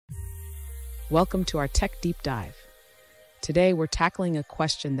Welcome to our Tech Deep Dive. Today, we're tackling a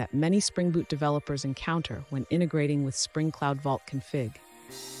question that many Spring Boot developers encounter when integrating with Spring Cloud Vault Config.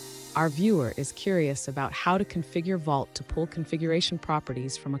 Our viewer is curious about how to configure Vault to pull configuration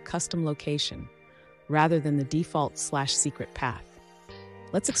properties from a custom location, rather than the default/secret path.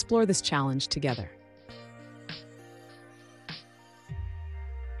 Let's explore this challenge together.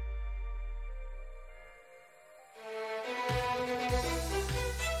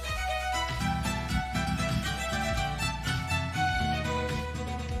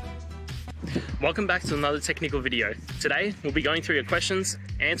 Welcome back to another technical video. Today, we'll be going through your questions,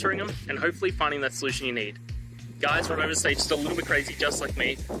 answering them, and hopefully finding that solution you need. Guys, remember to stay just a little bit crazy, just like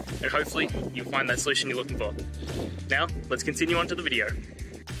me, and hopefully you'll find that solution you're looking for. Now, let's continue on to the video.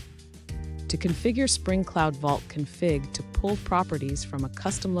 To configure Spring Cloud Vault Config to pull properties from a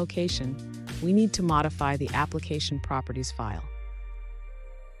custom location, we need to modify the application properties file.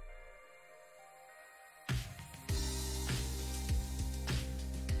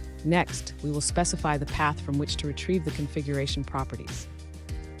 Next, we will specify the path from which to retrieve the configuration properties.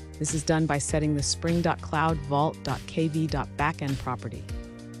 This is done by setting the spring.cloud.vault.kv.backend property.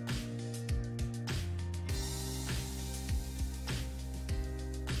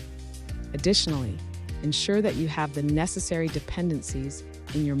 Additionally, ensure that you have the necessary dependencies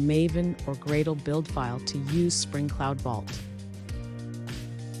in your Maven or Gradle build file to use Spring Cloud Vault.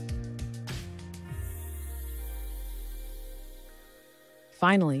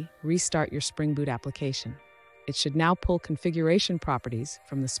 Finally, restart your Spring Boot application. It should now pull configuration properties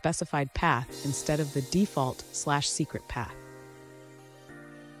from the specified path instead of the default/secret path.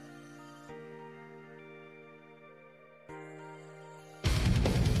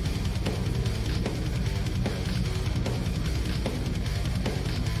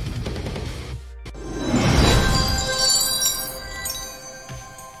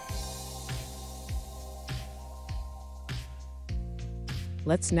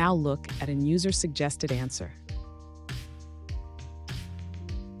 Let's now look at a user-suggested answer.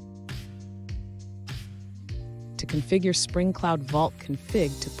 To configure Spring Cloud Vault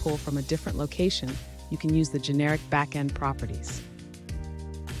Config to pull from a different location, you can use the generic backend properties.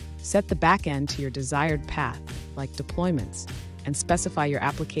 Set the backend to your desired path, like deployments, and specify your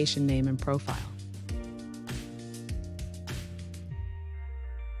application name and profile.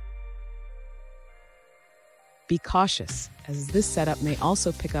 Be cautious, as this setup may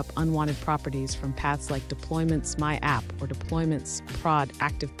also pick up unwanted properties from paths like deployments my app or deployments prod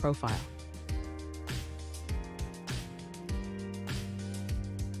active profile.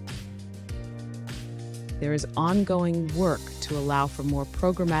 There is ongoing work to allow for more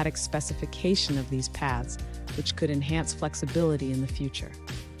programmatic specification of these paths, which could enhance flexibility in the future.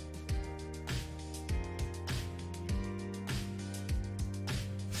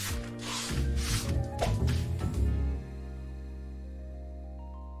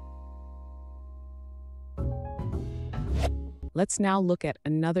 Let's now look at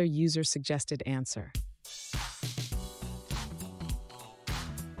another user-suggested answer.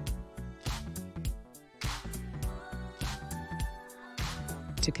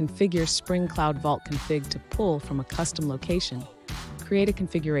 To configure Spring Cloud Vault Config to pull from a custom location, create a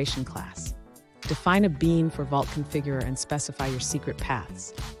configuration class. Define a bean for Vault Configurer and specify your secret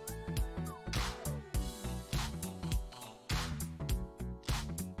paths.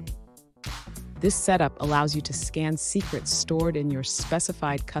 This setup allows you to scan secrets stored in your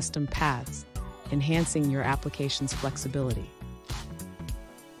specified custom paths, enhancing your application's flexibility.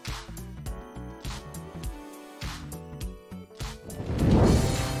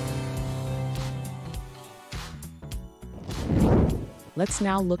 Let's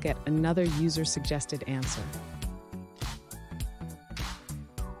now look at another user-suggested answer.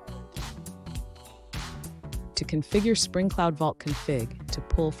 To configure Spring Cloud Vault Config to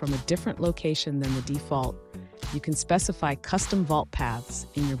pull from a different location than the default, you can specify custom vault paths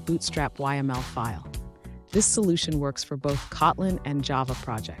in your Bootstrap YML file. This solution works for both Kotlin and Java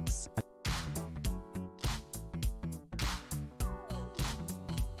projects.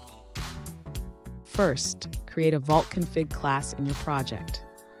 First, create a Vault Config class in your project.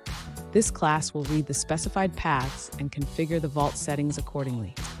 This class will read the specified paths and configure the vault settings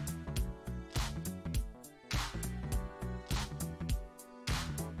accordingly.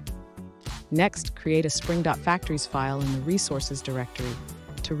 Next, create a spring.factories file in the resources directory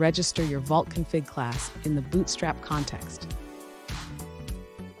to register your Vault Config class in the Bootstrap context.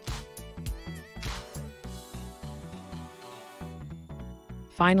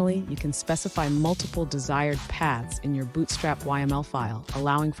 Finally, you can specify multiple desired paths in your Bootstrap YML file,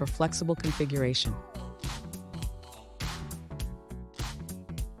 allowing for flexible configuration.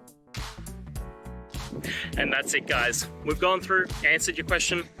 And that's it, guys. We've gone through, answered your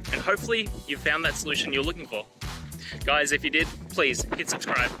question, and hopefully you found that solution you're looking for. Guys, if you did, please hit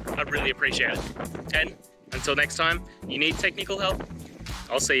subscribe. I'd really appreciate it. And until next time, you need technical help,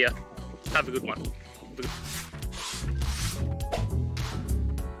 I'll see ya. Have a good one.